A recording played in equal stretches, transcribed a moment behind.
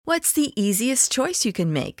What's the easiest choice you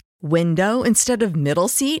can make? Window instead of middle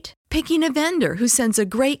seat? Picking a vendor who sends a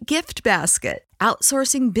great gift basket?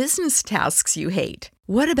 Outsourcing business tasks you hate?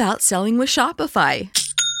 What about selling with Shopify?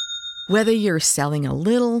 Whether you're selling a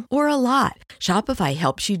little or a lot, Shopify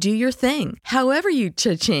helps you do your thing, however you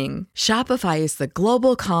cha-ching. Shopify is the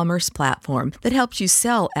global commerce platform that helps you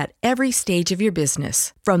sell at every stage of your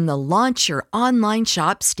business. From the launch your online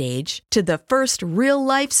shop stage to the first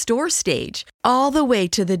real-life store stage, all the way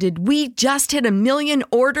to the did we just hit a million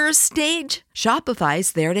orders stage.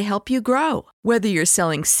 Shopify's there to help you grow. Whether you're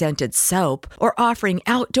selling scented soap or offering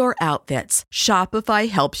outdoor outfits, Shopify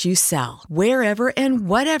helps you sell. Wherever and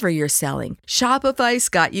whatever you're selling, Shopify's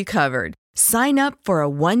got you covered. Sign up for a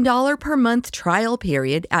 $1 per month trial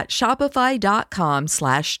period at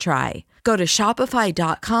shopify.com/try. Go to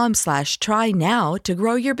shopify.com/try now to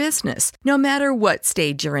grow your business, no matter what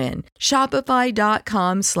stage you're in.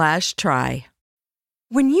 Shopify.com/try.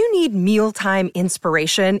 When you need mealtime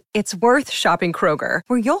inspiration, it's worth shopping Kroger,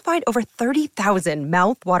 where you'll find over 30,000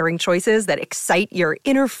 mouth-watering choices that excite your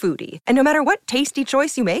inner foodie. And no matter what tasty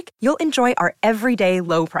choice you make, you'll enjoy our everyday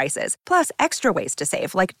low prices, plus extra ways to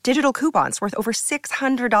save, like digital coupons worth over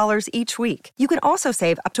 $600 each week. You can also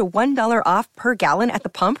save up to $1 off per gallon at the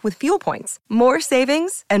pump with fuel points. More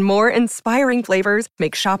savings and more inspiring flavors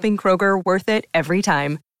make shopping Kroger worth it every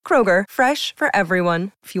time. Kroger, fresh for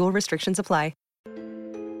everyone. Fuel restrictions apply.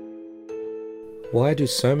 Why do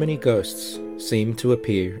so many ghosts seem to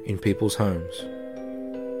appear in people's homes?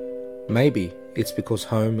 Maybe it's because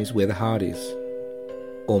home is where the heart is.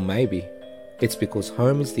 Or maybe it's because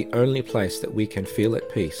home is the only place that we can feel at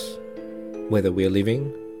peace, whether we're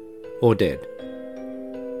living or dead.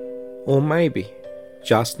 Or maybe,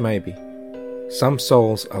 just maybe, some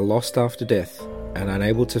souls are lost after death and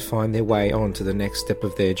unable to find their way on to the next step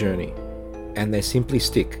of their journey, and they simply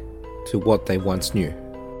stick to what they once knew.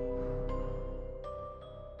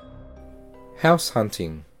 House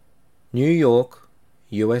Hunting, New York,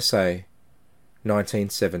 USA,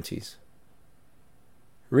 1970s.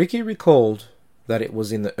 Ricky recalled that it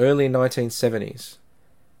was in the early 1970s,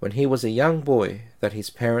 when he was a young boy, that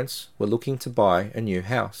his parents were looking to buy a new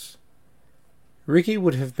house. Ricky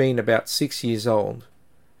would have been about 6 years old,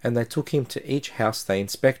 and they took him to each house they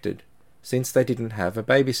inspected, since they didn't have a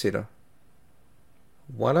babysitter.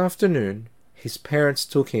 One afternoon, his parents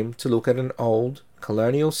took him to look at an old,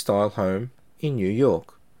 colonial-style home in New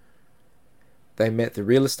York. They met the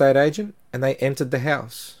real estate agent and they entered the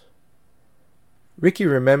house. Ricky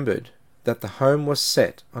remembered that the home was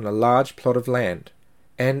set on a large plot of land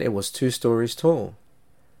and it was 2 stories tall.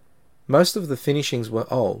 Most of the finishings were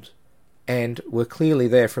old and were clearly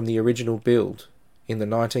there from the original build in the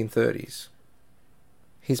 1930s.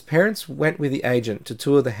 His parents went with the agent to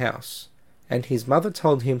tour the house, and his mother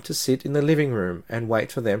told him to sit in the living room and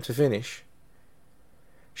wait for them to finish.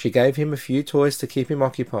 She gave him a few toys to keep him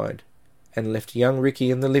occupied, and left young Ricky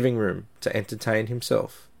in the living room to entertain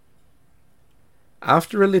himself.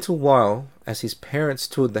 After a little while, as his parents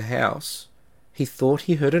toured the house, he thought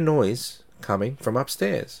he heard a noise coming from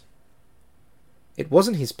upstairs. It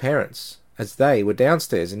wasn't his parents, as they were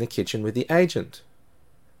downstairs in the kitchen with the agent.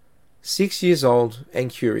 6 years old and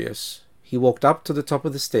curious, he walked up to the top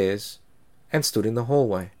of the stairs and stood in the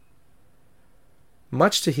hallway.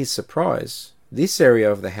 Much to his surprise, this area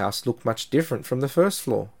of the house looked much different from the first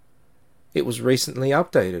floor. It was recently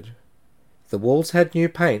updated. The walls had new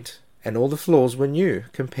paint, and all the floors were new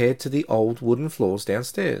compared to the old wooden floors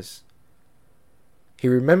downstairs. He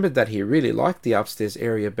remembered that he really liked the upstairs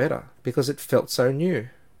area better because it felt so new.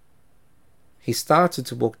 He started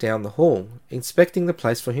to walk down the hall, inspecting the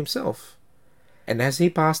place for himself, and as he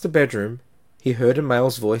passed a bedroom, he heard a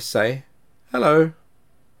male's voice say, "Hello."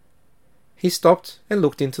 He stopped and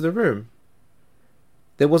looked into the room.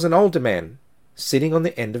 There was an older man, sitting on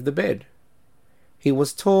the end of the bed. He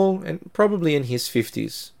was tall and probably in his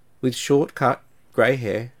 50s, with short-cut grey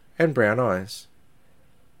hair and brown eyes.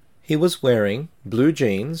 He was wearing blue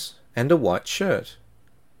jeans and a white shirt.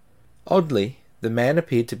 Oddly, the man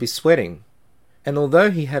appeared to be sweating, and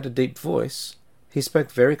although he had a deep voice, he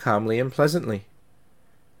spoke very calmly and pleasantly.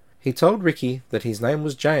 He told Ricky that his name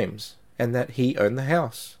was James, and that he owned the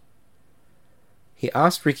house. He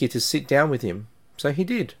asked Ricky to sit down with him, so he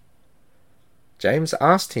did. James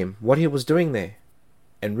asked him what he was doing there,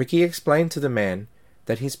 and Ricky explained to the man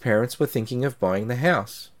that his parents were thinking of buying the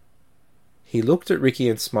house. He looked at Ricky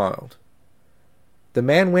and smiled. The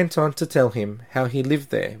man went on to tell him how he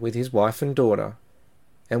lived there with his wife and daughter,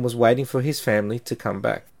 and was waiting for his family to come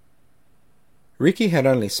back. Ricky had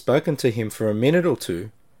only spoken to him for a minute or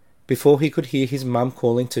two before he could hear his mum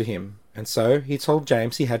calling to him, and so he told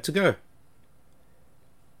James he had to go.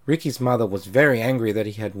 Ricky's mother was very angry that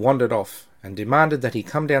he had wandered off and demanded that he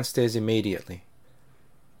come downstairs immediately.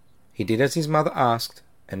 He did as his mother asked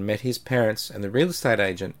and met his parents and the real estate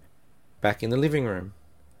agent back in the living room.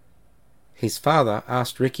 His father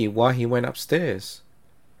asked Ricky why he went upstairs,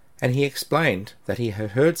 and he explained that he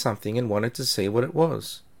had heard something and wanted to see what it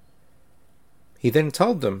was. He then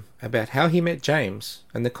told them about how he met James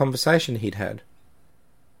and the conversation he'd had.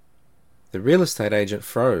 The real estate agent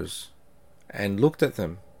froze and looked at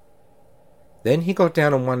them. Then he got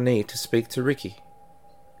down on one knee to speak to Ricky.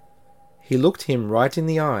 He looked him right in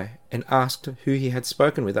the eye and asked who he had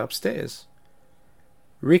spoken with upstairs.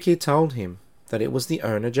 Ricky told him that it was the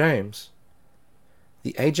owner, James.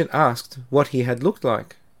 The agent asked what he had looked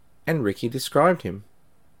like, and Ricky described him.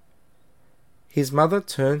 His mother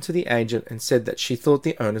turned to the agent and said that she thought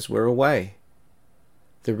the owners were away.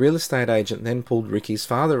 The real estate agent then pulled Ricky's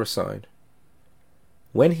father aside.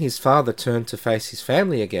 When his father turned to face his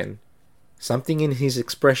family again, something in his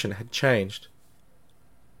expression had changed.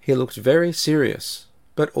 He looked very serious,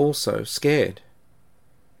 but also scared.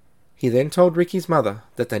 He then told Ricky's mother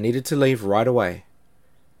that they needed to leave right away.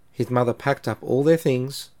 His mother packed up all their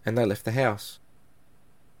things and they left the house.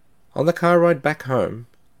 On the car ride back home,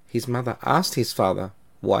 his mother asked his father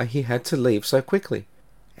why he had to leave so quickly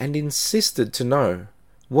and insisted to know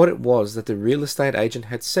what it was that the real estate agent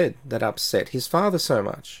had said that upset his father so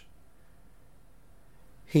much.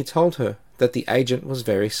 He told her that the agent was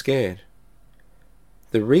very scared.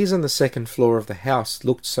 The reason the second floor of the house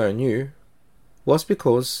looked so new was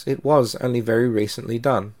because it was only very recently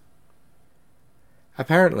done.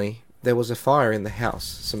 Apparently, there was a fire in the house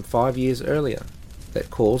some 5 years earlier that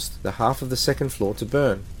caused the half of the second floor to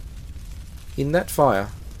burn. In that fire,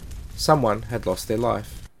 someone had lost their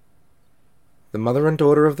life. The mother and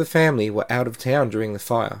daughter of the family were out of town during the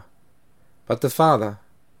fire, but the father,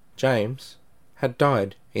 James, had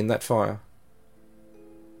died in that fire.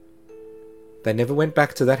 They never went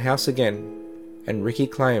back to that house again, and Ricky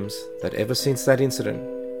claims that ever since that incident,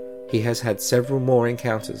 he has had several more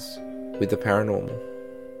encounters with the paranormal.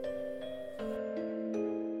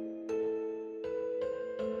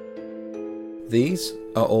 These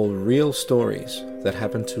are all real stories that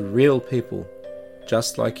happen to real people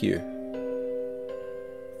just like you.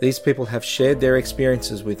 These people have shared their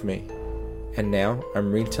experiences with me, and now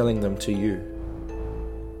I'm retelling them to you.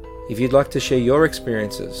 If you'd like to share your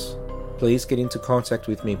experiences, please get into contact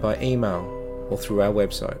with me by email or through our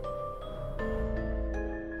website.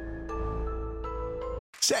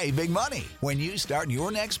 Save big money when you start your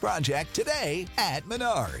next project today at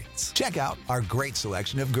Menards. Check out our great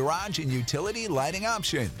selection of garage and utility lighting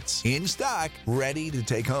options. In stock, ready to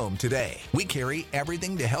take home today. We carry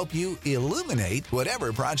everything to help you illuminate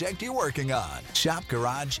whatever project you're working on. Shop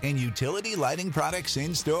garage and utility lighting products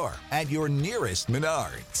in store at your nearest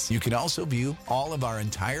Menards. You can also view all of our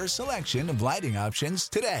entire selection of lighting options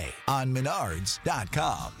today on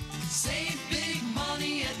Menards.com. Save big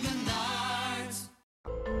money at Menards.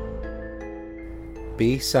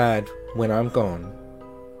 Be Sad When I'm Gone.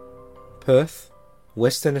 Perth,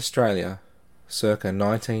 Western Australia, circa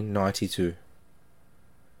 1992.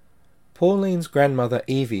 Pauline's grandmother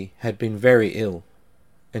Evie had been very ill,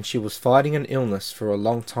 and she was fighting an illness for a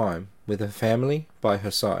long time with her family by her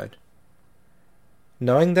side.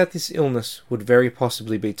 Knowing that this illness would very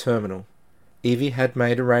possibly be terminal, Evie had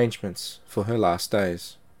made arrangements for her last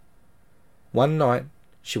days. One night,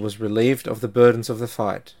 she was relieved of the burdens of the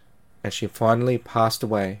fight, and she finally passed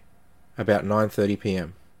away about 9:30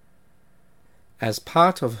 p.m. As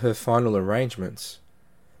part of her final arrangements,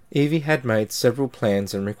 Evie had made several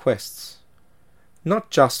plans and requests, not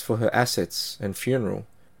just for her assets and funeral,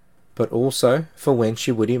 but also for when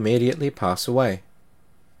she would immediately pass away.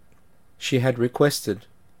 She had requested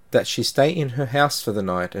that she stay in her house for the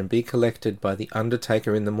night and be collected by the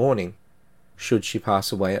undertaker in the morning, should she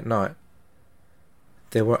pass away at night.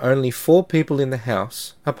 There were only 4 people in the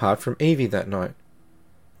house apart from Evie that night.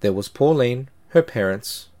 There was Pauline, her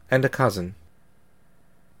parents, and a cousin.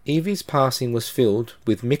 Evie's passing was filled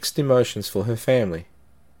with mixed emotions for her family.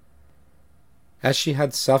 As she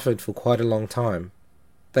had suffered for quite a long time,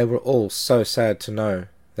 they were all so sad to know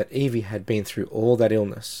that Evie had been through all that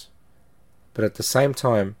illness. But at the same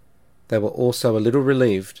time, they were also a little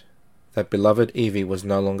relieved that beloved Evie was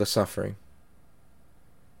no longer suffering.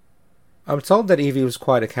 I'm told that Evie was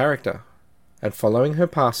quite a character, and following her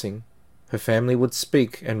passing, her family would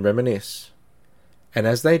speak and reminisce. And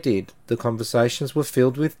as they did, the conversations were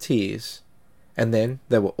filled with tears, and then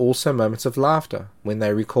there were also moments of laughter when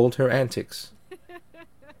they recalled her antics.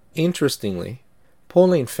 Interestingly,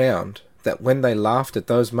 Pauline found that when they laughed at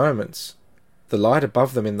those moments, the light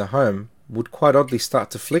above them in the home would quite oddly start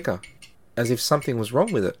to flicker, as if something was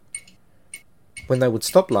wrong with it. When they would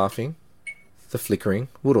stop laughing, the flickering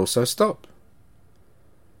would also stop.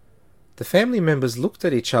 The family members looked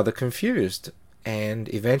at each other confused, and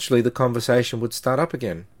eventually the conversation would start up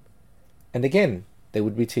again. And again, there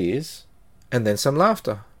would be tears, and then some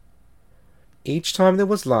laughter. Each time there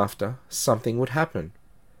was laughter, something would happen.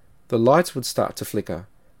 The lights would start to flicker,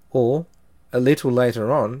 or, a little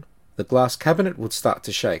later on, the glass cabinet would start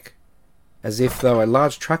to shake, as if though a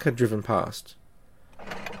large truck had driven past.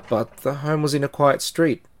 But the home was in a quiet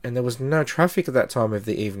street, and there was no traffic at that time of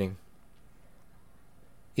the evening.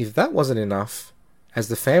 If that wasn't enough, as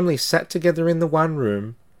the family sat together in the one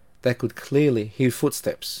room, they could clearly hear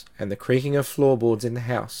footsteps and the creaking of floorboards in the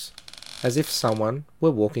house, as if someone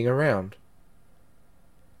were walking around.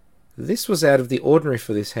 This was out of the ordinary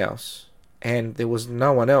for this house, and there was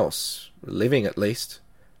no one else, living at least,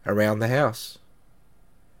 around the house.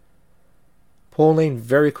 Pauline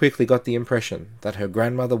very quickly got the impression that her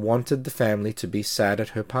grandmother wanted the family to be sad at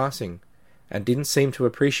her passing, and didn't seem to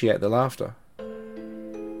appreciate the laughter.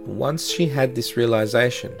 Once she had this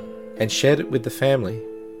realization, and shared it with the family,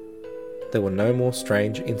 there were no more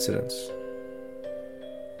strange incidents.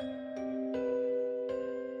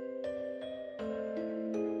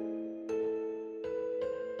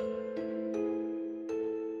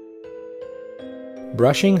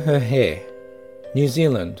 Brushing her hair, New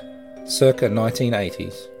Zealand, circa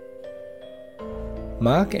 1980s.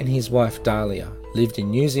 Mark and his wife Dahlia lived in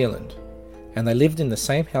New Zealand, and they lived in the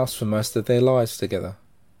same house for most of their lives together.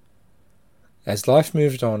 As life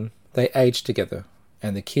moved on, they aged together,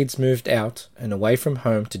 and the kids moved out and away from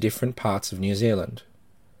home to different parts of New Zealand.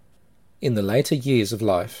 In the later years of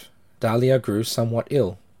life, Dahlia grew somewhat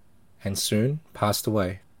ill, and soon passed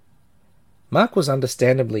away. Mark was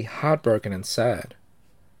understandably heartbroken and sad.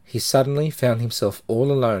 He suddenly found himself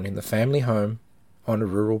all alone in the family home on a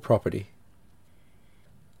rural property.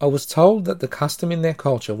 I was told that the custom in their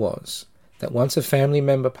culture was that once a family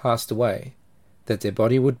member passed away, that their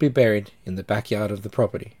body would be buried in the backyard of the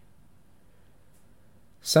property.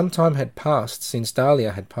 Some time had passed since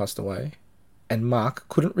Dahlia had passed away, and Mark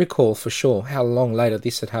couldn't recall for sure how long later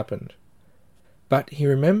this had happened. But he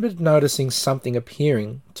remembered noticing something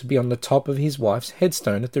appearing to be on the top of his wife's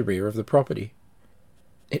headstone at the rear of the property.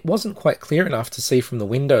 It wasn't quite clear enough to see from the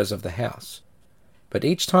windows of the house, but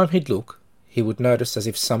each time he'd look, he would notice as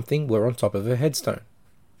if something were on top of her headstone.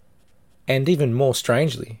 And even more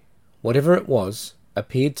strangely, whatever it was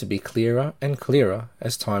appeared to be clearer and clearer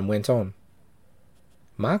as time went on.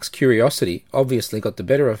 Mark's curiosity obviously got the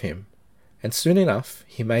better of him, and soon enough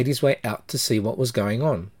he made his way out to see what was going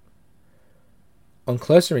on. On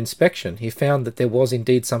closer inspection, he found that there was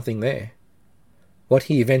indeed something there. What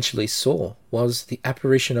he eventually saw was the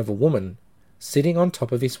apparition of a woman sitting on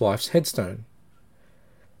top of his wife's headstone.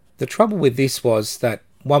 The trouble with this was that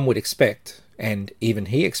one would expect, and even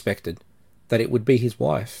he expected, that it would be his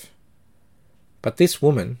wife. But this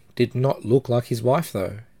woman did not look like his wife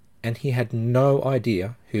though, and he had no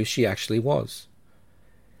idea who she actually was.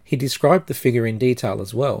 He described the figure in detail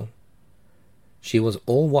as well. She was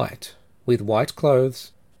all white, with white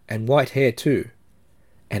clothes, and white hair too,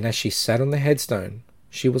 and as she sat on the headstone,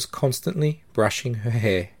 she was constantly brushing her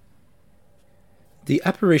hair. The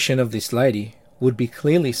apparition of this lady would be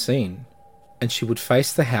clearly seen, and she would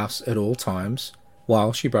face the house at all times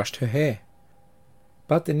while she brushed her hair.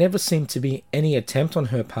 But there never seemed to be any attempt on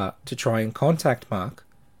her part to try and contact Mark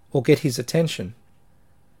or get his attention.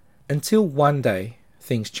 Until one day,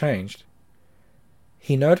 things changed.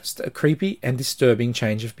 He noticed a creepy and disturbing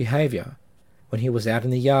change of behaviour when he was out in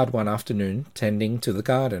the yard one afternoon tending to the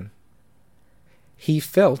garden. He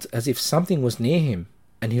felt as if something was near him,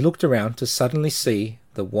 and he looked around to suddenly see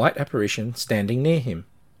the white apparition standing near him.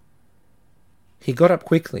 He got up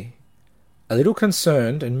quickly, a little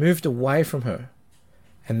concerned, and moved away from her.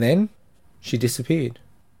 And then she disappeared.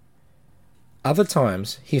 Other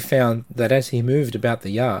times he found that as he moved about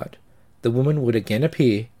the yard, the woman would again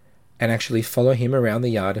appear and actually follow him around the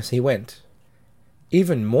yard as he went.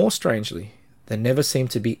 Even more strangely, there never seemed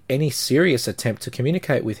to be any serious attempt to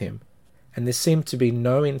communicate with him, and there seemed to be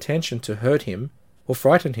no intention to hurt him or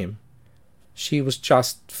frighten him. She was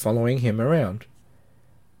just following him around.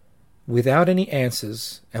 Without any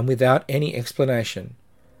answers and without any explanation,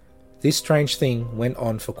 this strange thing went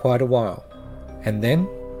on for quite a while, and then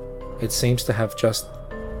it seems to have just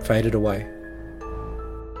faded away.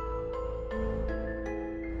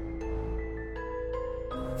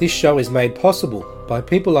 This show is made possible by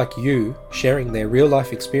people like you sharing their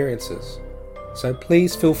real-life experiences, so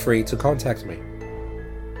please feel free to contact me.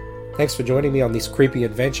 Thanks for joining me on this creepy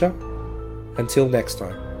adventure. Until next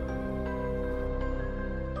time.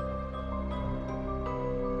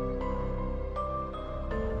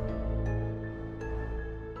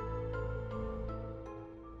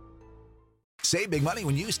 Save big money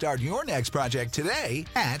when you start your next project today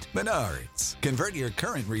at Menards. Convert your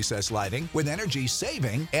current recessed lighting with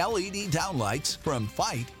energy-saving LED downlights from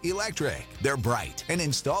Fight Electric. They're bright and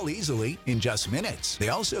install easily in just minutes. They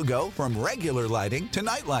also go from regular lighting to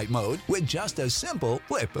nightlight mode with just a simple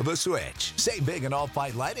flip of a switch. Save big on all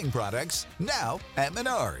Fight lighting products now at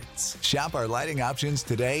Menards. Shop our lighting options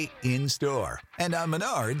today in-store and on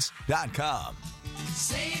Menards.com.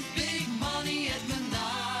 Save big money at Menards.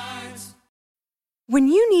 When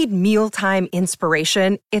you need mealtime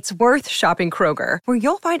inspiration, it's worth shopping Kroger, where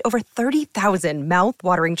you'll find over 30,000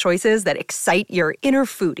 mouth-watering choices that excite your inner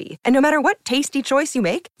foodie. And no matter what tasty choice you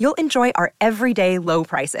make, you'll enjoy our everyday low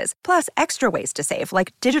prices, plus extra ways to save,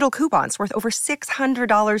 like digital coupons worth over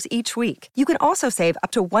 $600 each week. You can also save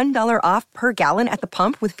up to $1 off per gallon at the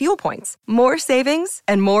pump with fuel points. More savings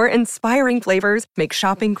and more inspiring flavors make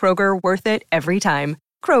shopping Kroger worth it every time.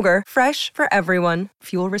 Kroger, fresh for everyone.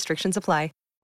 Fuel restrictions apply.